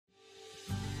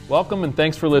Welcome and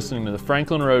thanks for listening to the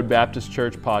Franklin Road Baptist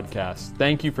Church podcast.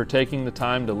 Thank you for taking the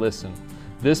time to listen.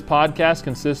 This podcast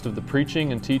consists of the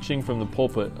preaching and teaching from the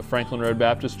pulpit of Franklin Road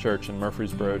Baptist Church in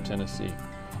Murfreesboro, Tennessee.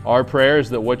 Our prayer is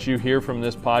that what you hear from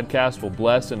this podcast will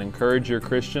bless and encourage your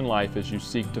Christian life as you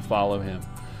seek to follow Him.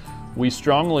 We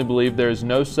strongly believe there is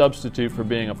no substitute for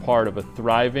being a part of a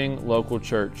thriving local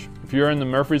church. If you're in the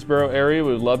Murfreesboro area,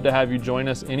 we would love to have you join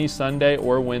us any Sunday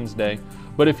or Wednesday.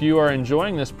 But if you are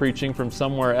enjoying this preaching from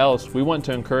somewhere else, we want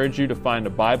to encourage you to find a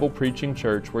Bible preaching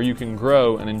church where you can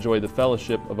grow and enjoy the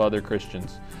fellowship of other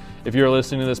Christians. If you're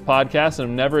listening to this podcast and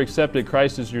have never accepted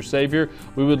Christ as your Savior,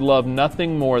 we would love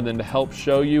nothing more than to help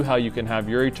show you how you can have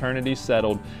your eternity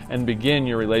settled and begin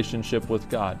your relationship with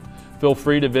God. Feel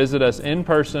free to visit us in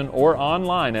person or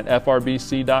online at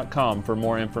frbc.com for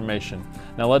more information.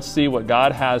 Now let's see what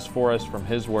God has for us from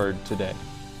His Word today.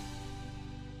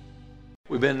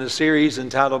 We've been in a series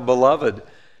entitled Beloved,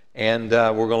 and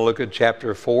we're going to look at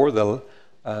chapter 4, the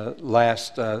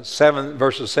last 7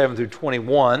 verses 7 through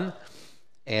 21,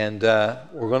 and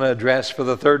we're going to address for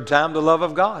the third time the love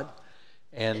of God.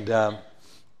 And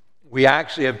we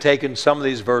actually have taken some of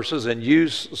these verses and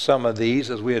used some of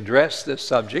these as we address this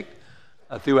subject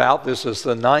throughout. This is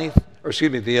the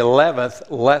 11th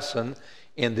lesson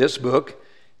in this book.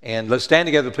 And let's stand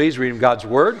together, please, reading God's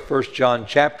Word, 1 John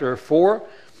chapter 4.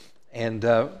 And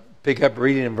pick up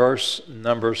reading in verse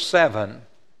number 7.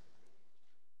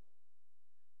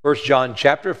 1 John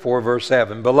chapter 4, verse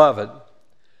 7. Beloved,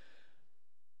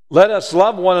 let us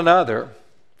love one another,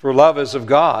 for love is of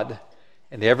God,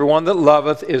 and everyone that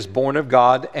loveth is born of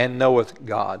God and knoweth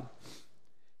God.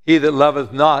 He that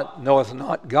loveth not knoweth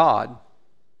not God,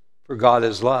 for God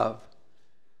is love.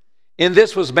 In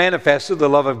this was manifested the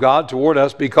love of God toward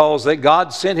us, because that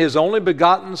God sent His only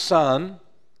begotten Son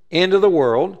into the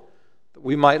world,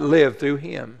 we might live through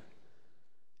Him.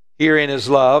 Herein is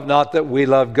love, not that we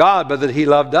loved God, but that He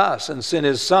loved us and sent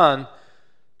His Son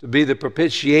to be the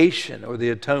propitiation or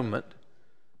the atonement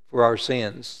for our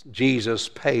sins. Jesus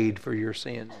paid for your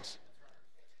sins.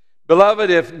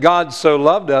 Beloved, if God so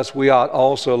loved us, we ought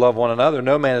also love one another.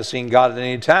 No man has seen God at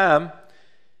any time.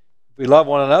 If we love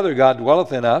one another, God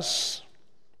dwelleth in us,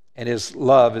 and His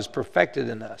love is perfected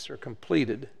in us, or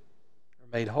completed, or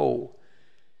made whole.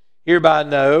 Hereby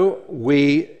know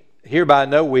we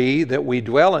that we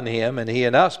dwell in Him, and He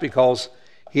in us, because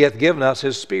He hath given us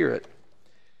His Spirit.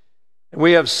 And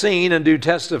we have seen and do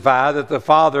testify that the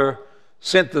Father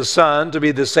sent the Son to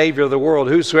be the Savior of the world.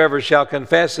 Whosoever shall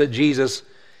confess that Jesus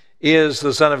is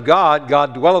the Son of God,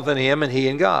 God dwelleth in Him, and He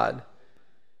in God.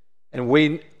 And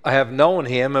we have known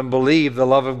Him and believe the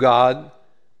love of God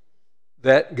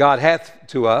that God hath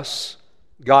to us.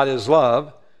 God is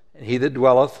love, and he that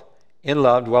dwelleth in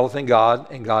love dwelleth in God,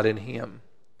 and God in him.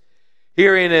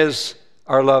 Herein is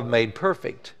our love made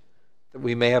perfect, that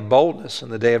we may have boldness in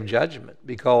the day of judgment,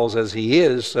 because as He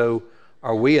is, so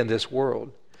are we in this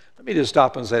world. Let me just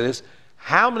stop and say this.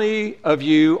 How many of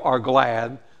you are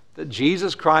glad that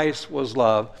Jesus Christ was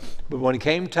love, but when it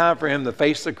came time for Him to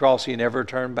face the cross, He never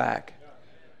turned back?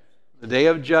 The day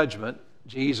of judgment,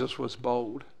 Jesus was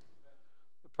bold.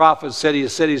 The prophet said He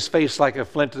set His face like a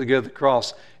flint to the good of the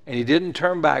cross, and He didn't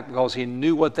turn back because He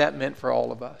knew what that meant for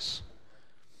all of us.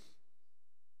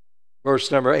 Verse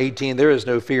number 18, there is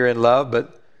no fear in love,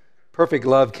 but perfect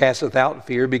love casteth out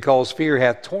fear, because fear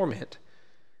hath torment.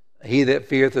 He that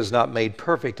feareth is not made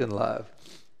perfect in love.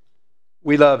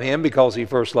 We love Him because He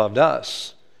first loved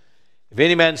us. If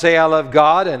any man say, I love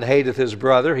God, and hateth his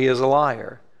brother, he is a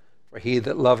liar. For he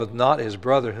that loveth not his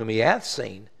brother whom he hath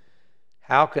seen,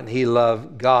 how can he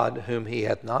love God whom he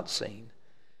hath not seen?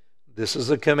 This is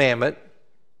a commandment,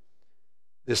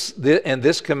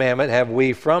 this commandment have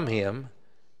we from Him,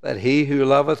 that he who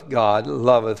loveth God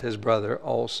loveth his brother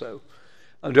also.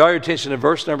 I'll draw your attention to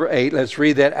verse number 8. Let's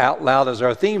read that out loud as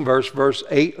our theme verse, verse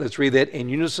 8. Let's read that in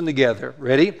unison together.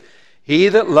 Ready? He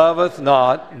that loveth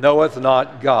not knoweth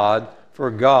not God, for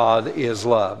God is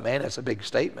love. Man, that's a big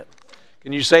statement.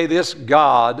 Can you say this?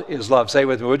 God is love. Say it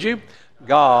with me, would you?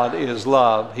 God is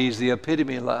love. He's the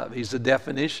epitome of love. He's the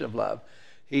definition of love.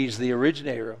 He's the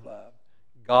originator of love.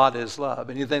 God is love.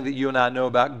 Anything that you and I know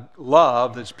about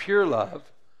love that's pure love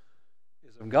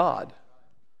is of God.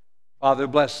 Father,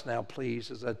 bless now, please,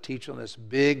 as I teach on this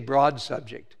big, broad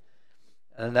subject.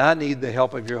 And I need the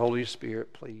help of your Holy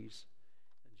Spirit, please.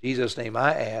 In Jesus' name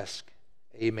I ask,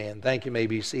 amen. Thank you. You may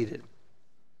be seated.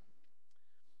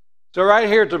 So right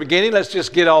here at the beginning, let's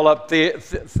just get all up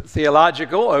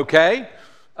theological, okay?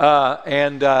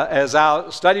 As I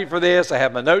studied for this, I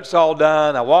have my notes all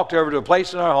done. I walked over to a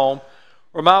place in our home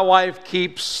where my wife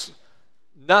keeps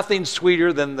nothing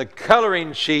sweeter than the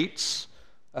coloring sheets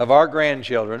of our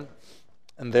grandchildren,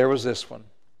 and there was this one.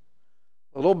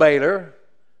 Little Baylor,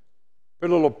 put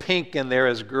a little pink in there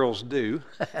as girls do.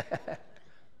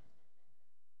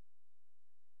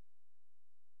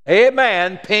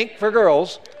 Amen, pink for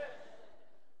girls.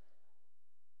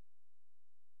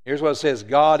 Here's what it says,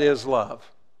 God is love.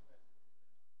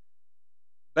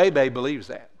 Bebe believes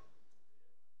that.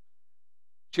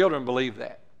 Children believe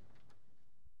that.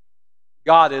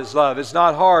 God is love. It's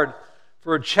not hard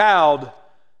for a child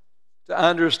to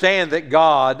understand that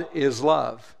God is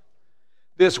love.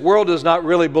 This world does not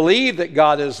really believe that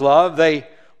God is love. They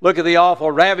look at the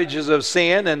awful ravages of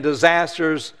sin and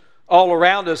disasters all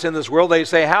around us in this world. They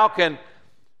say, how can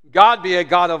God be a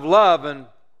God of love and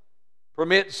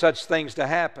permit such things to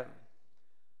happen?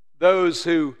 Those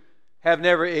who have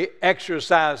never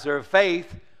exercised their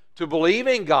faith to believe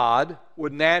in God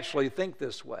would naturally think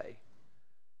this way.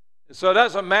 So it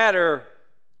doesn't matter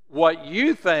what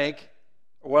you think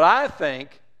or what I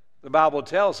think. The Bible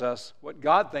tells us what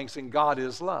God thinks, and God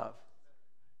is love.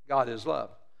 God is love.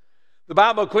 The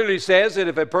Bible clearly says that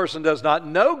if a person does not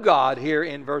know God here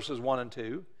in verses 1 and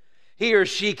 2, he or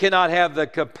she cannot have the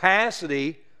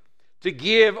capacity to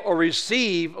give or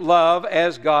receive love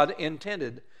as God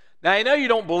intended. Now, I know you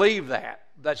don't believe that.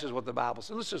 That's just what the Bible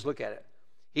says. Let's just look at it.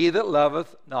 He that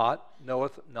loveth not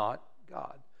knoweth not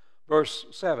God. Verse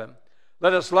 7,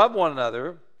 let us love one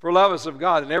another, for love is of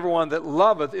God, and everyone that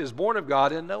loveth is born of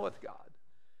God and knoweth God.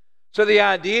 So the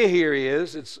idea here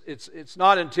is it's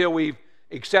not until we've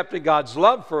accepted God's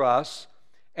love for us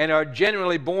and are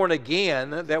genuinely born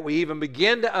again that we even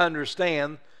begin to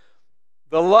understand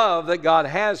the love that God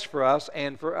has for us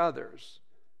and for others.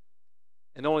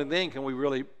 And only then can we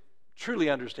really truly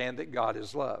understand that God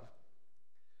is love.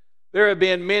 There have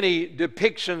been many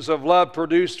depictions of love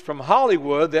produced from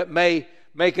Hollywood that may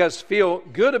make us feel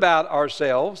good about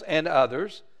ourselves and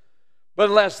others, but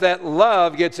unless that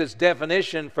love gets its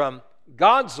definition from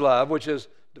God's love, which is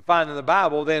defined in the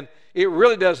Bible, then it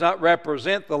really does not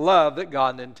represent the love that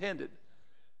God intended.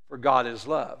 For God is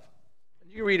love.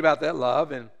 You read about that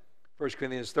love in 1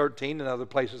 Corinthians 13 and other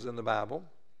places in the Bible.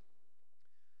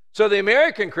 So the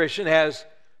American Christian has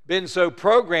been so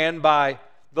programmed by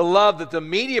the love that the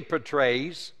media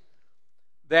portrays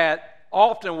that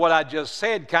often what I just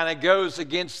said kind of goes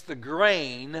against the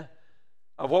grain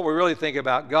of what we really think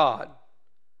about God.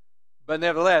 But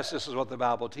nevertheless, this is what the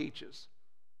Bible teaches.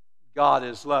 God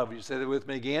is love. Will you say that with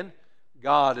me again?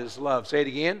 God is love. Say it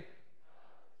again.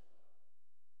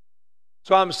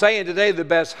 So I'm saying today the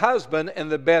best husband and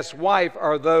the best wife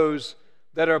are those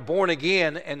that are born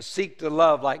again and seek to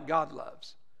love like God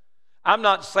loves. I'm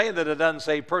not saying that an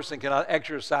unsaved person cannot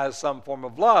exercise some form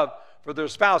of love for their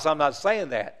spouse. I'm not saying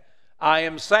that. I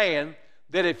am saying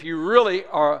that if you really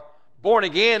are born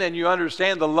again and you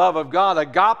understand the love of God,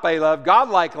 agape love,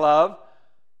 God-like love,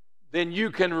 then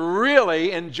you can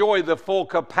really enjoy the full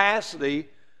capacity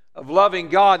of loving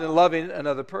God and loving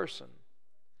another person.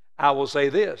 I will say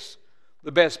this.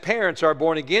 The best parents are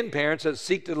born-again parents that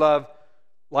seek to love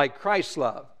like Christ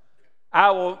loved.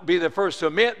 I will be the first to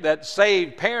admit that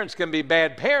saved parents can be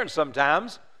bad parents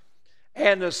sometimes,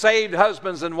 and the saved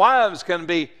husbands and wives can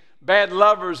be bad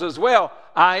lovers as well.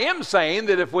 I am saying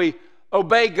that if we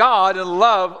obey God and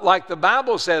love like the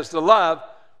Bible says to love,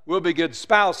 we'll be good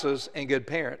spouses and good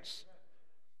parents.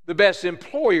 The best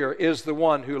employer is the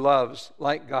one who loves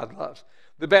like God loves.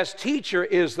 The best teacher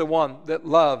is the one that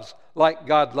loves like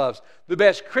God loves. The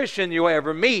best Christian you'll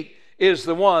ever meet is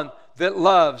the one that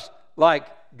loves like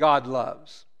God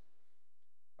loves.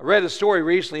 I read a story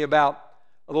recently about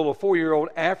a little 4-year-old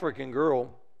African girl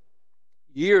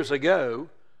years ago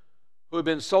who had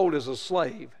been sold as a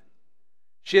slave.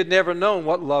 She had never known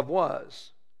what love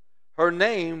was. Her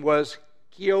name was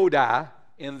Kyoda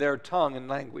in their tongue and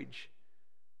language.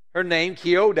 Her name,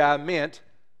 Kyoda, meant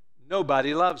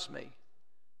nobody loves me.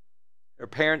 Her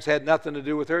parents had nothing to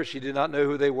do with her. She did not know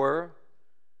who they were.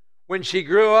 When she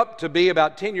grew up to be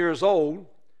about 10 years old,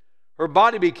 her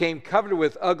body became covered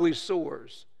with ugly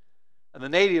sores, and the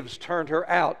natives turned her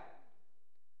out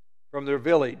from their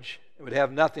village and would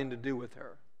have nothing to do with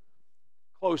her.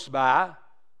 Close by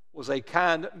was a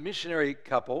kind missionary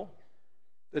couple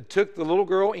that took the little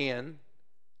girl in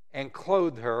and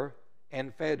clothed her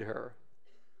and fed her.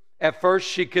 At first,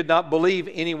 she could not believe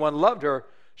anyone loved her.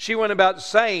 She went about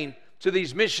saying to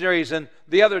these missionaries and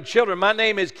the other children, my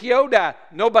name is Kyoda.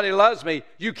 Nobody loves me.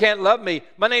 You can't love me.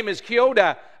 My name is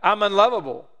Kyoda. I'm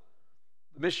unlovable.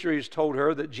 The missionaries told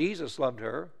her that Jesus loved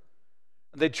her.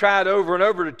 And they tried over and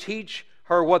over to teach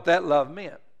her what that love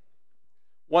meant.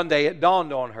 One day it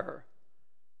dawned on her.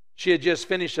 She had just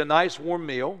finished a nice warm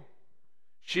meal.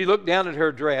 She looked down at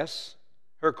her dress,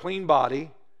 her clean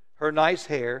body, her nice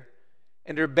hair,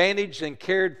 and her bandaged and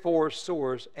cared for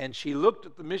sores. And she looked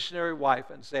at the missionary wife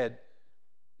and said,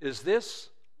 "Is this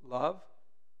love?"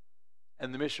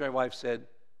 And the missionary wife said,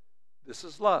 "This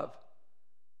is love.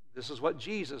 This is what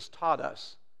Jesus taught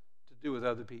us to do with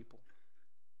other people."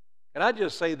 Can I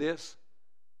just say this?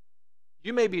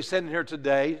 You may be sitting here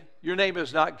today, your name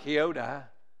is not Keodi,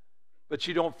 but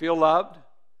you don't feel loved.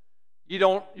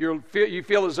 You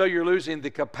feel as though you're losing the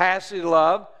capacity to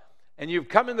love, and you've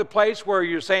come in the place where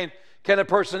you're saying, can a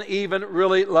person even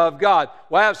really love God?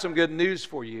 Well, I have some good news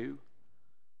for you.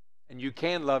 And you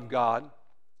can love God,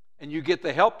 and you get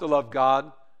the help to love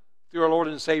God through our Lord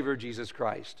and Savior, Jesus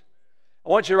Christ. I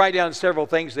want you to write down several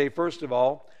things today. First of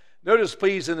all, notice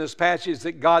please in this passage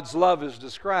that God's love is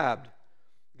described.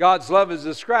 God's love is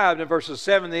described in verses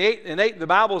 7 and 8. The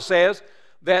Bible says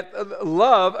that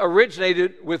love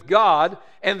originated with God,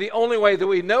 and the only way that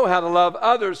we know how to love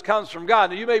others comes from God.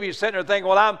 Now, you may be sitting there thinking,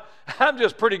 well, I'm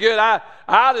just pretty good.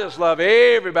 I just love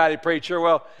everybody, preacher.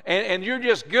 Well, and you're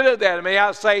just good at that. And may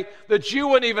I say that you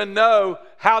wouldn't even know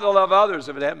how to love others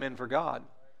if it hadn't been for God,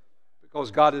 because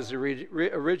God is the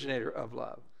originator of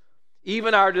love.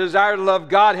 Even our desire to love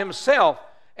God Himself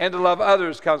and to love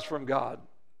others comes from God.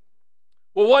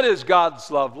 Well, what is God's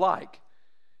love like?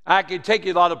 I could take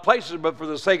you a lot of places, but for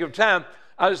the sake of time,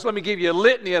 let me give you a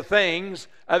litany of things.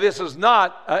 This is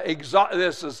not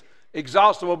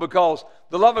exhaustible, because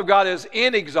the love of God is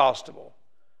inexhaustible.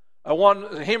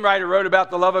 One hymn writer wrote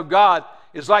about the love of God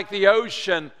is like the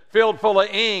ocean filled full of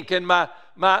ink, and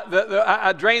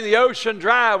I drained the ocean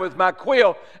dry with my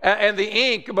quill and the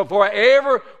ink before I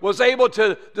ever was able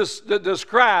to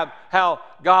describe how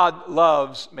God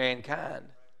loves mankind.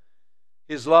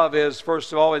 His love is,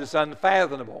 first of all, it is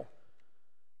unfathomable.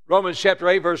 Romans chapter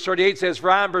 8, verse 38 says, "For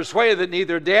I am persuaded that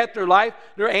neither death, nor life,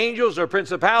 nor angels, nor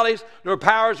principalities, nor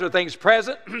powers, nor things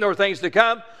present, nor things to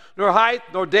come, nor height,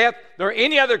 nor depth, nor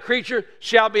any other creature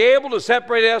shall be able to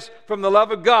separate us from the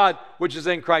love of God, which is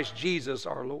in Christ Jesus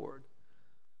our Lord."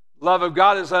 The love of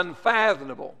God is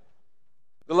unfathomable.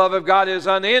 The love of God is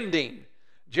unending.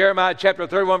 Jeremiah chapter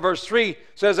 31, verse 3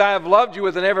 says, "I have loved you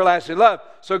with an everlasting love."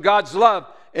 So God's love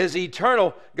is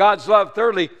eternal. God's love,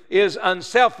 thirdly, is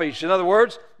unselfish. In other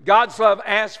words, God's love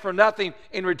asks for nothing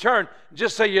in return.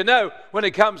 Just so you know, when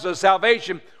it comes to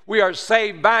salvation, we are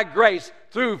saved by grace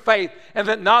through faith, and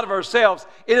that not of ourselves.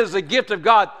 It is a gift of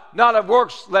God, not of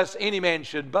works, lest any man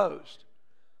should boast.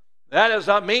 That does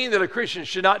not mean that a Christian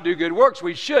should not do good works.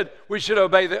 We should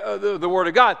obey the Word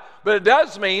of God. But it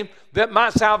does mean that my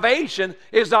salvation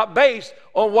is not based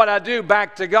on what I do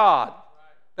back to God.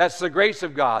 That's the grace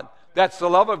of God. That's the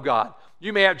love of God.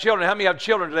 You may have children. How many have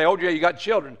children today? Hold your hand. You got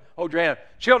children. Hold your hand.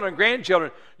 Children and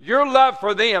grandchildren. Your love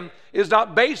for them is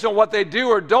not based on what they do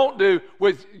or don't do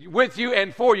with you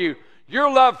and for you. Your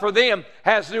love for them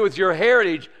has to do with your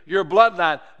heritage, your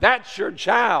bloodline. That's your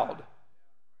child.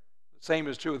 The same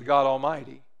is true with God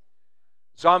Almighty.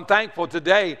 So I'm thankful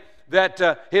today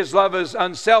that His love is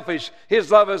unselfish. His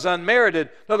love is unmerited.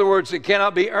 In other words, it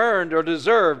cannot be earned or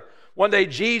deserved. One day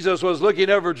Jesus was looking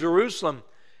over Jerusalem,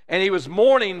 and He was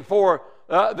mourning for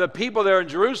the people there in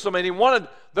Jerusalem, and He wanted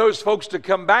those folks to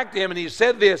come back to Him. And He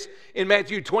said this in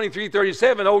Matthew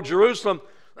 23:37, "O Jerusalem,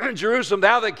 Jerusalem,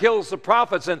 thou that killest the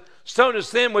prophets and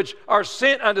stonest them which are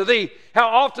sent unto thee, how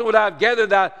often would I have gathered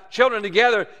thy children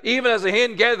together, even as a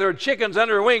hen gathers her chickens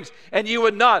under her wings, and you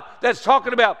would not." That's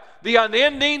talking about the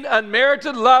unending,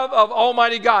 unmerited love of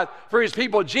Almighty God for His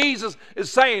people. Jesus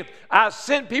is saying, I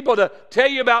sent people to tell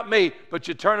you about me, but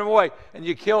you turned them away, and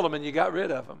you killed them, and you got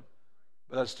rid of them.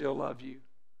 But I still love you.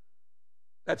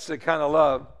 That's the kind of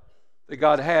love that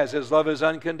God has. His love is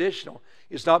unconditional.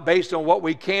 It's not based on what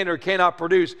we can or cannot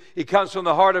produce. It comes from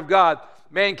the heart of God.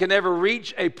 Man can never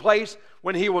reach a place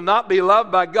when he will not be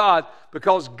loved by God,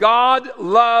 because God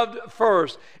loved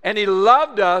first. And He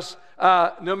loved us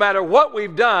no matter what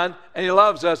we've done, and He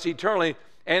loves us eternally.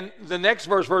 And the next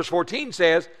verse, verse 14,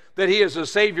 says that He is the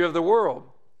Savior of the world,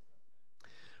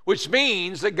 which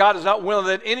means that God is not willing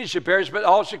that any should perish, but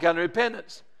all should come to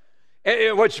repentance.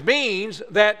 Which means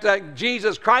that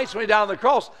Jesus Christ, when He died on the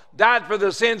cross, died for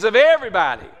the sins of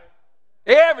everybody.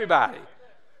 Everybody.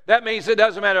 That means it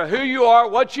doesn't matter who you are,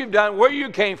 what you've done, where you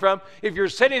came from. If you're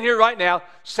sitting here right now,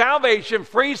 salvation,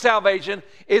 free salvation,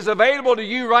 is available to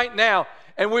you right now.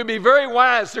 And we'd be very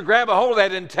wise to grab a hold of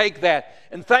that and take that.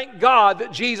 And thank God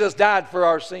that Jesus died for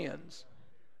our sins.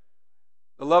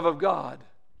 The love of God.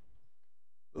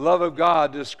 The love of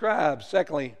God describes,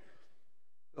 secondly,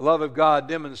 the love of God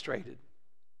demonstrated.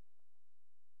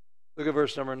 Look at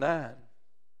verse number 9.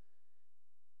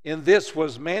 In this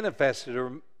was manifested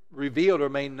or revealed or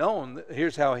made known.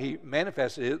 Here's how He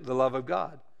manifested it, the love of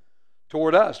God.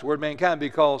 toward us, toward mankind,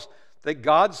 because that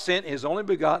God sent His only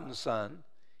begotten Son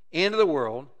into the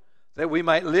world that we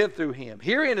might live through Him.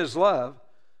 Herein is love,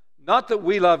 not that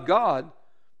we love God,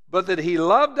 but that He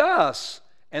loved us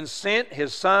and sent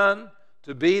His Son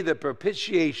to be the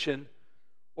propitiation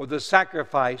or the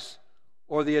sacrifice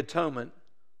or the atonement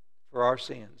for our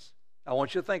sins. I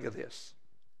want you to think of this.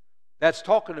 That's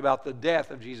talking about the death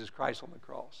of Jesus Christ on the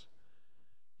cross.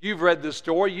 You've read the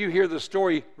story. You hear the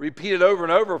story repeated over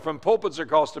and over from pulpits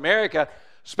across America,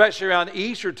 especially around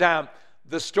Easter time.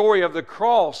 The story of the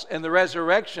cross and the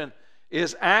resurrection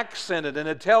is accented, and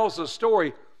it tells the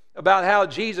story about how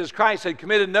Jesus Christ had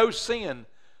committed no sin,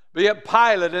 but yet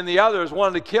Pilate and the others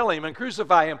wanted to kill Him and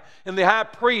crucify Him, and the high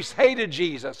priest hated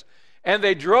Jesus, and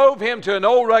they drove Him to an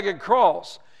old rugged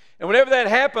cross. And whenever that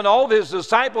happened, all of His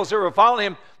disciples that were following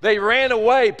Him, they ran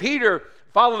away. Peter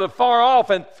followed afar off,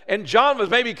 and John was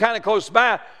maybe kind of close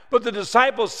by, but the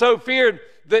disciples so feared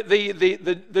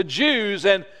the Jews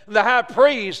and the high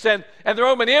priest and the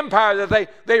Roman Empire that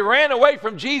they ran away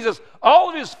from Jesus. All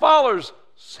of His followers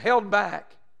held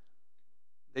back.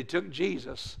 They took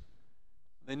Jesus.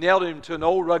 They nailed Him to an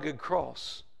old rugged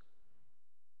cross.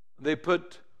 They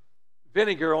put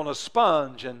vinegar on a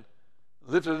sponge and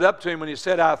lifted it up to Him when He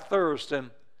said, "I thirst." And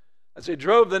as they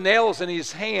drove the nails in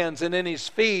His hands and in His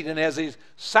feet, and as His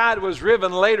side was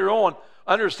riven later on,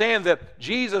 understand that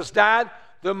Jesus died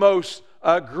the most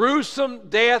gruesome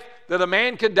death that a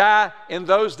man could die in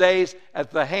those days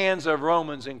at the hands of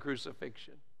Romans in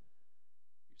crucifixion.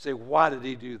 You say, why did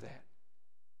He do that?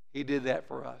 He did that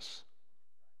for us.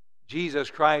 Jesus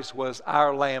Christ was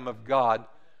our Lamb of God,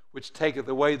 which taketh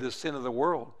away the sin of the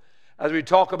world. As we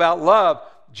talk about love,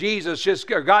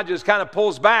 God just kind of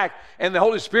pulls back, and the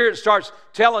Holy Spirit starts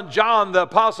telling John the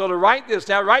apostle to write this.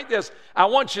 Now, write this. I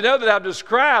want you to know that I've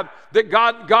described that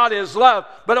God is love,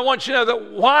 but I want you to know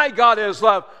that why God is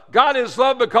love. God is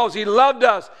love because He loved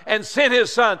us and sent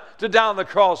His Son to die on the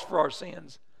cross for our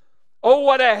sins. Oh,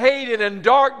 what a hated and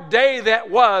dark day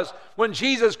that was when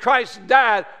Jesus Christ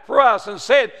died for us and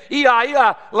said, "Eli,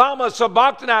 Eli, lama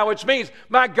sabachthani," which means,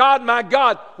 my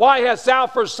God, why hast thou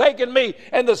forsaken me?"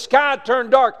 And the sky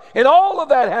turned dark. And all of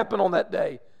that happened on that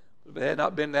day. If it had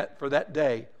not been for that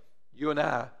day, you and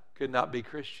I could not be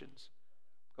Christians,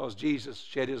 because Jesus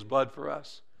shed His blood for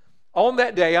us. On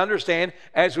that day, understand,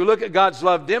 as we look at God's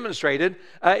love demonstrated,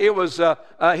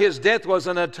 His death was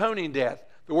an atoning death.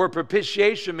 The word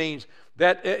propitiation means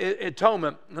that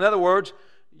atonement. In other words,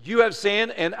 you have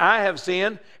sinned and I have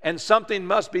sinned, and something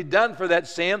must be done for that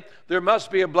sin. There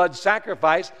must be a blood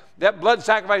sacrifice. That blood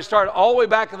sacrifice started all the way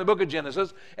back in the book of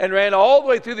Genesis and ran all the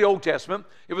way through the Old Testament.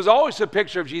 It was always a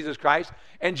picture of Jesus Christ.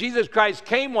 And Jesus Christ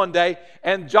came one day,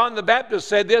 and John the Baptist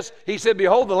said this. He said,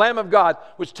 "Behold the Lamb of God,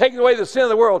 which taketh away the sin of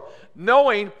the world,"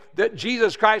 knowing that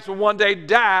Jesus Christ will one day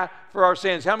die for our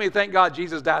sins. How many thank God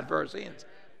Jesus died for our sins?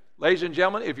 Ladies and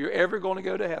gentlemen, if you're ever going to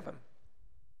go to heaven,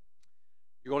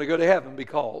 you're going to go to heaven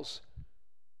because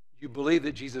you believe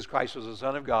that Jesus Christ was the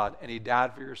Son of God and He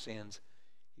died for your sins.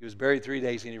 He was buried 3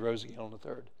 days and He rose again on the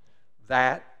third.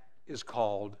 That is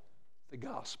called the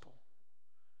gospel.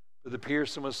 Brother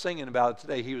Pearson was singing about it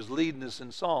today. He was leading us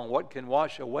in song. What can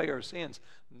wash away our sins?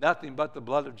 Nothing but the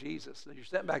blood of Jesus. And you're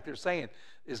sitting back there saying,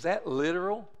 is that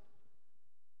literal?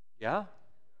 Yeah.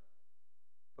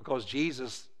 Because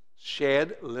Jesus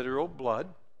shed literal blood,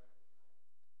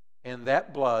 and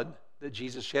that blood that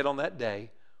Jesus shed on that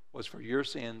day was for your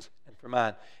sins and for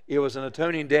mine. It was an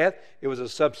atoning death. It was a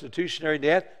substitutionary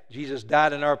death. Jesus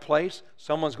died in our place.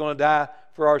 Someone's going to die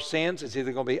for our sins. It's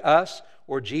either going to be us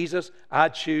or Jesus. I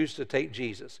choose to take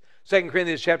Jesus. 2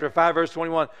 Corinthians chapter 5, verse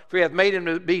 21, "For He hath made Him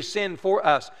to be sin for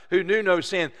us, who knew no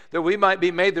sin, that we might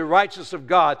be made the righteousness of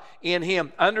God in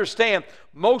Him." Understand,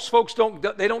 most folks don't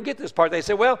get this part. They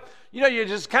say, well, you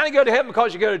just kind of go to heaven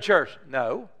because you go to church.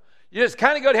 No. You just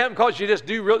kind of go to heaven because you just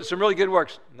do some really good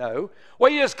works. No.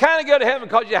 Well, you just kind of go to heaven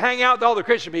because you hang out with all the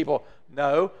Christian people.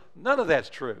 No. None of that's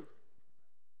true.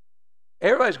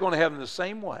 Everybody's going to heaven the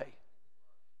same way.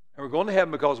 And we're going to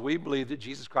heaven because we believe that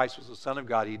Jesus Christ was the Son of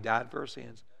God. He died for our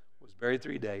sins, was buried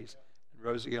 3 days, and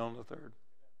rose again on the third.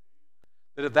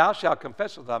 That if thou shalt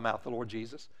confess with thy mouth the Lord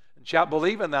Jesus, and shalt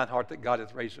believe in thine heart that God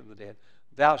hath raised him from the dead,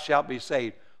 thou shalt be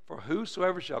saved. For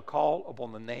whosoever shall call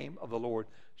upon the name of the Lord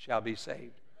shall be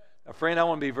saved. Now, friend, I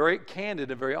want to be very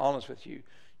candid and very honest with you.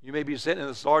 You may be sitting in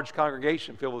this large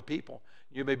congregation filled with people.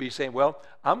 You may be saying, well,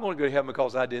 I'm going to go to heaven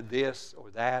because I did this or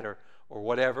that or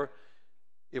whatever.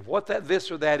 If what that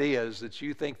this or that is that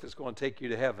you think that's going to take you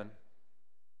to heaven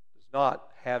does not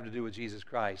have to do with Jesus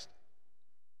Christ,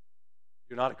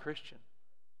 you're not a Christian.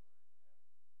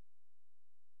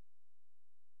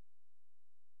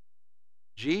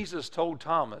 Jesus told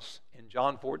Thomas in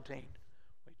John 14, when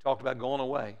he talked about going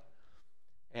away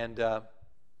and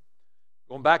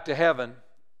going back to heaven,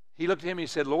 he looked at him and he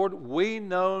said, Lord, we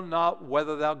know not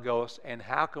whither thou goest, and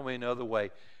how can we know the way?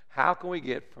 How can we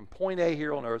get from point A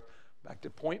here on earth back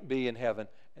to point B in heaven?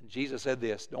 And Jesus said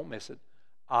this, don't miss it.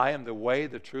 I am the way,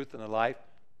 the truth, and the life.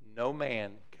 No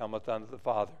man cometh unto the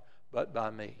Father but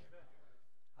by me.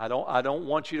 I don't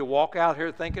want you to walk out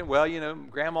here thinking, well, you know,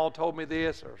 Grandma told me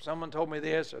this, or someone told me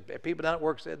this, or people down at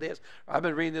work said this, or I've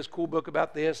been reading this cool book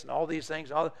about this, and all these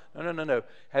things. No.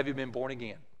 Have you been born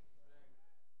again?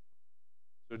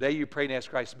 The day you pray and ask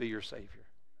Christ to be your Savior.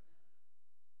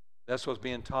 That's what's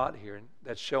being taught here, and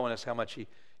that's showing us how much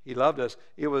He loved us.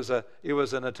 It was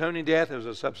an atoning death. It was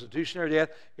a substitutionary death.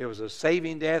 It was a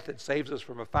saving death that saves us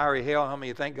from a fiery hell. How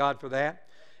many thank God for that?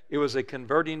 It was a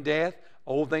converting death.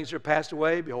 Old things are passed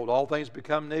away. Behold, all things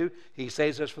become new. He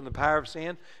saves us from the power of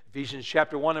sin. Ephesians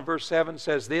chapter 1 and verse 7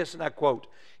 says this, and I quote,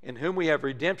 in whom we have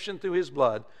redemption through His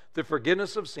blood, the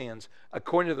forgiveness of sins,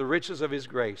 according to the riches of His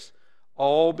grace,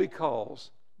 all because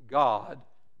God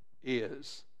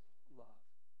is love.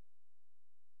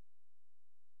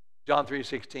 John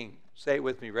 3:16. Say it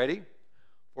with me. Ready?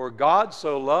 For God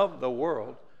so loved the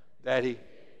world that He...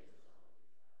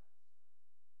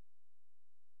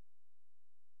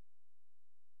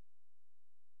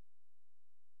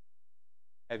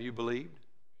 Have you believed?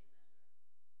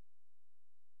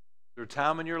 Is there a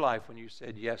time in your life when you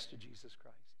said yes to Jesus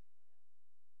Christ?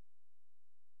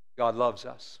 God loves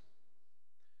us.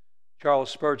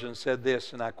 Charles Spurgeon said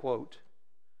this, and I quote,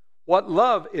 what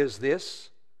love is this,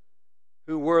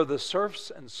 who were the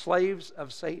serfs and slaves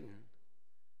of Satan,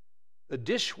 the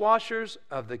dishwashers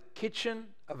of the kitchen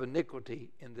of iniquity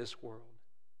in this world,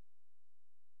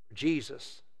 for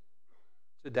Jesus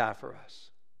to die for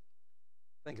us.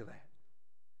 Think of that.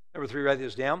 Number 3, write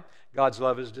this down. God's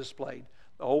love is displayed.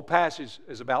 The whole passage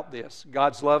is about this.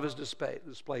 God's love is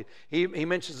displayed. He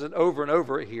mentions it over and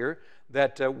over here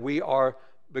that we are,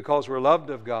 because we're loved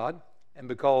of God and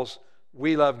because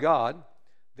we love God,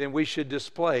 then we should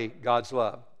display God's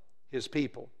love, His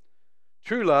people.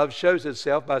 True love shows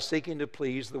itself by seeking to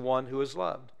please the one who is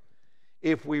loved.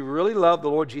 If we really love the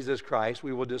Lord Jesus Christ,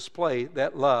 we will display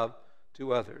that love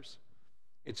to others.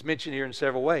 It's mentioned here in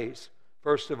several ways.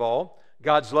 First of all,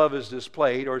 God's love is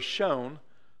displayed or shown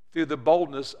through the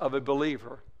boldness of a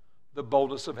believer, the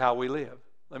boldness of how we live.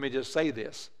 Let me just say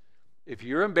this. If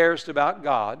you're embarrassed about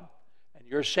God and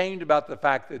you're ashamed about the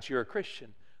fact that you're a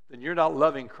Christian, then you're not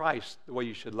loving Christ the way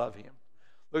you should love Him.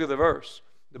 Look at the verse.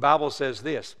 The Bible says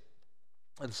this.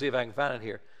 Let's see if I can find it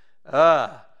here.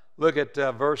 Look at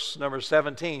verse number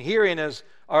 17. Herein is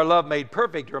our love made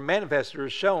perfect or manifested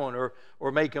or shown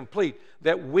or made complete,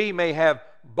 that we may have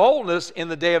boldness in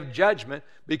the day of judgment,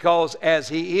 because as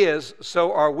He is,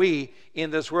 so are we in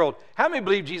this world. How many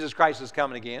believe Jesus Christ is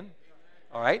coming again?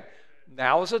 All right.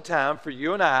 Now is the time for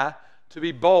you and I to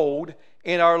be bold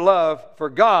in our love for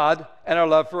God and our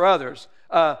love for others.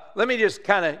 Let me just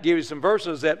kind of give you some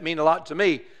verses that mean a lot to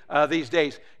me these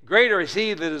days. Greater is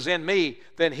He that is in me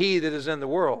than he that is in the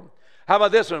world. How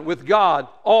about this one? With God,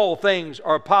 all things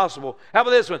are possible. How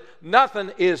about this one?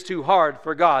 Nothing is too hard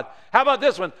for God. How about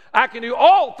this one? I can do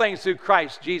all things through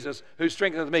Christ Jesus who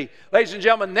strengthens me. Ladies and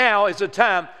gentlemen, now is the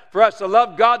time for us to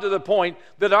love God to the point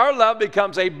that our love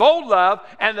becomes a bold love,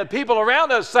 and the people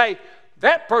around us say,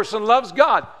 that person loves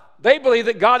God. They believe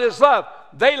that God is love.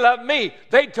 They love me.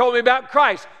 They told me about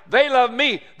Christ. They love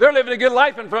me. They're living a good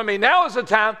life in front of me. Now is the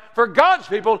time for God's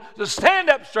people to stand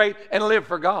up straight and live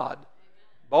for God.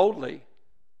 Boldly.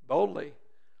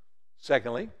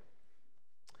 Secondly,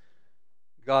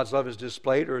 God's love is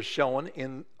displayed or is shown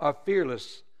in a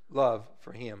fearless love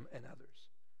for Him and others.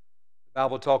 The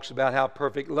Bible talks about how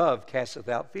perfect love casteth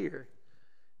out fear.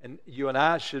 And you and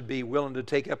I should be willing to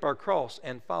take up our cross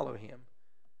and follow Him.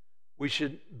 We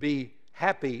should be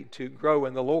happy to grow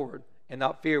in the Lord and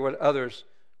not fear what others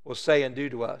will say and do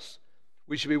to us.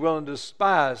 We should be willing to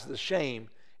despise the shame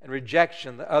and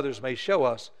rejection that others may show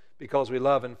us because we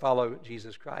love and follow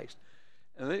Jesus Christ.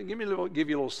 And let me give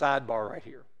you a little sidebar right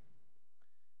here.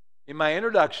 In my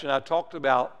introduction, I talked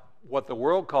about what the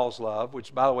world calls love,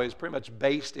 which, by the way, is pretty much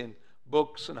based in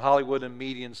books and Hollywood and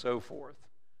media and so forth.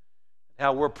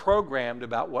 How we're programmed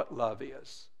about what love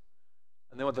is.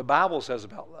 And then what the Bible says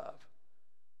about love.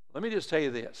 Let me just tell you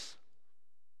this.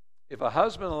 If a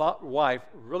husband and wife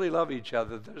really love each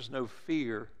other, there's no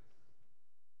fear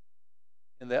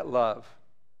in that love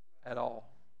at all.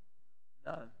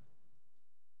 None.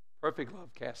 Perfect love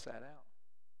casts that out.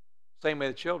 Same way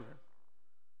with children.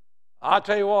 I'll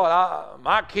tell you what,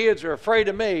 my kids are afraid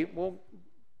of me. Well,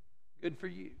 good for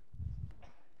you.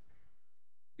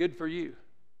 Good for you.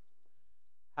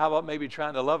 How about maybe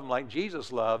trying to love them like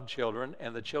Jesus loved children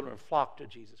and the children flocked to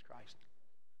Jesus Christ?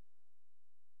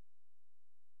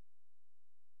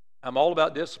 I'm all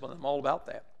about discipline. I'm all about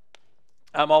that.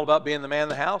 I'm all about being the man in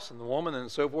the house and the woman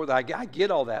and so forth. I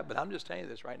get all that, but I'm just telling you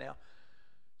this right now.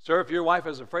 Sir, if your wife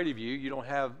is afraid of you, you don't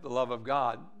have the love of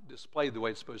God displayed the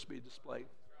way it's supposed to be displayed.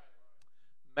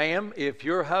 Ma'am, if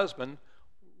your husband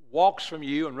walks from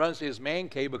you and runs to his man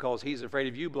cave because he's afraid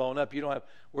of you blowing up, you don't have,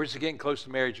 we're just getting close to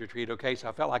marriage retreat, okay? So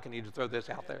I felt like I needed to throw this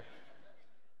out there.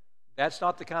 That's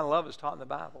not the kind of love that's taught in the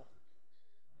Bible.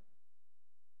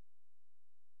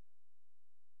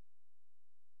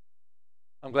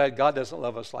 I'm glad God doesn't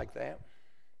love us like that.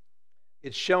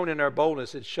 It's shown in our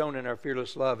boldness. It's shown in our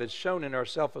fearless love. It's shown in our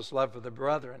selfless love for the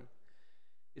brethren.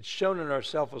 It's shown in our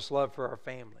selfless love for our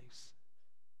families,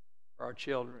 for our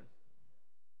children.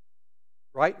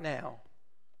 Right now,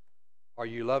 are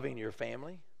you loving your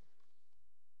family?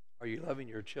 Are you loving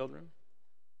your children?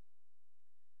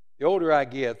 The older I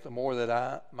get, the more that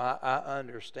I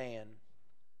understand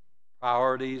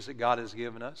priorities that God has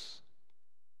given us.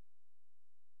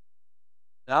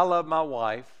 And I love my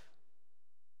wife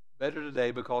better today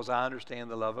because I understand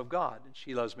the love of God. And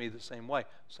she loves me the same way.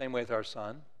 Same way with our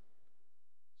son.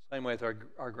 Same way with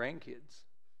our grandkids.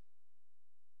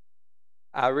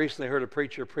 I recently heard a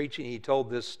preacher preaching. He told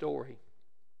this story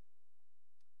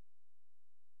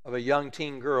of a young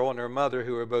teen girl and her mother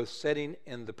who were both sitting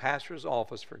in the pastor's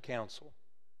office for counsel.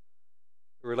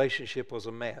 The relationship was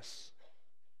a mess.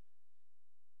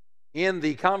 In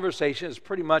the conversation, it's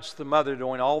pretty much the mother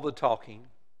doing all the talking.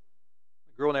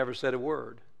 The girl never said a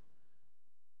word.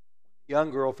 The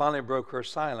young girl finally broke her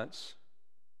silence.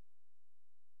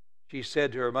 She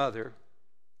said to her mother,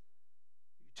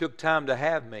 "You took time to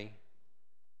have me,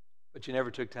 but you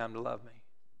never took time to love me."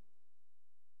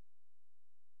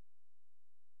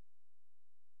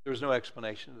 There was no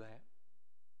explanation to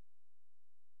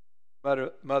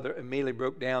that. Mother immediately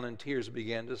broke down in tears and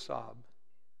began to sob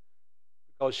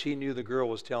because she knew the girl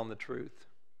was telling the truth.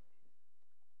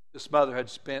 This mother had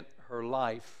spent her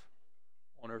life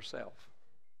on herself.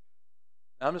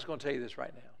 Now, I'm just going to tell you this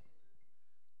right now.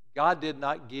 God did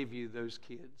not give you those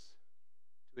kids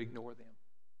to ignore them.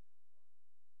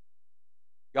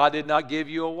 God did not give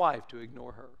you a wife to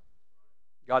ignore her.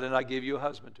 God did not give you a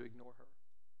husband to ignore her.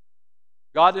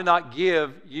 God did not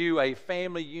give you a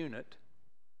family unit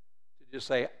to just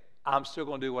say, I'm still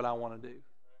going to do what I want to do.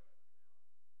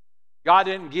 God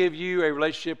didn't give you a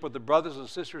relationship with the brothers and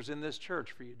sisters in this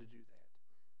church for you to do that.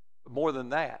 But more than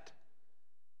that,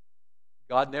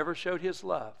 God never showed His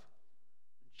love,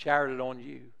 showered it on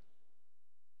you,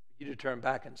 for you to turn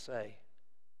back and say,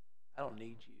 I don't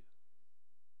need you.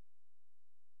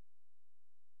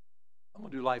 I'm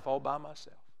going to do life all by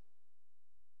myself.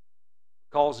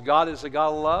 Because God is a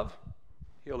God of love,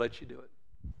 He'll let you do it.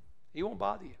 He won't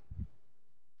bother you.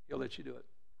 He'll let you do it.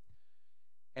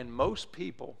 And most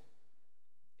people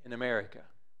in America,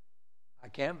 I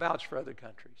can't vouch for other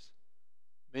countries,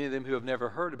 many of them who have never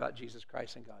heard about Jesus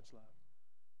Christ and God's love.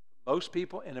 Most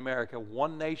people in America,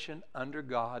 one nation under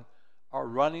God, are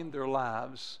running their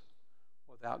lives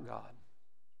without God.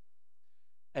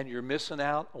 And you're missing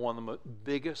out on one of the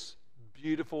biggest,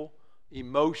 beautiful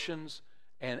emotions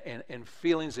and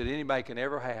feelings that anybody can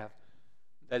ever have.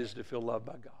 That is to feel loved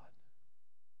by God.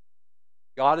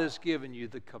 God has given you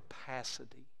the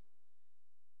capacity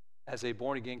as a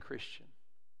born-again Christian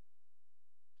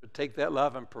to take that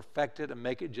love and perfect it and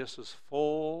make it just as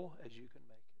full as you can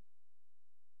make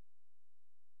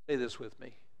it. Say this with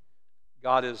me.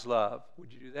 God is love.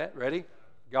 Would you do that? Ready?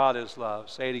 God is love.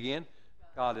 Say it again.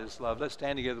 God is love. Let's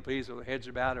stand together, please, with our heads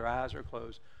are bowed, our eyes are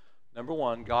closed. Number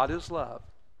one, God is love.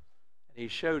 And He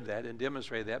showed that and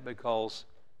demonstrated that because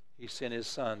He sent His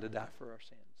Son to die for our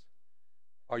sins.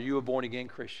 Are you a born-again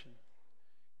Christian?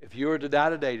 If you were to die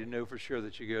today, to know for sure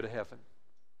that you go to heaven.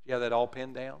 Do you have that all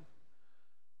pinned down?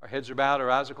 Our heads are bowed, our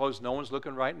eyes are closed. No one's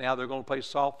looking right now. They're going to play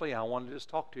softly. I want to just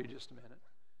talk to you just a minute.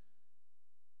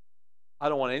 I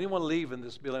don't want anyone leaving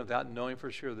this building without knowing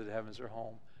for sure that heaven's their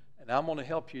home. And I'm going to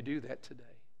help you do that today.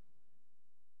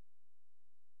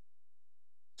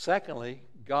 Secondly,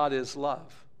 God is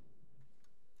love.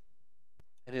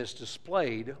 And is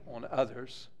displayed on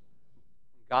others.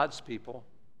 God's people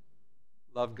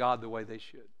love God the way they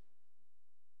should.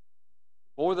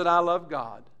 The more that I love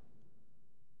God,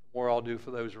 the more I'll do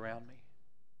for those around me.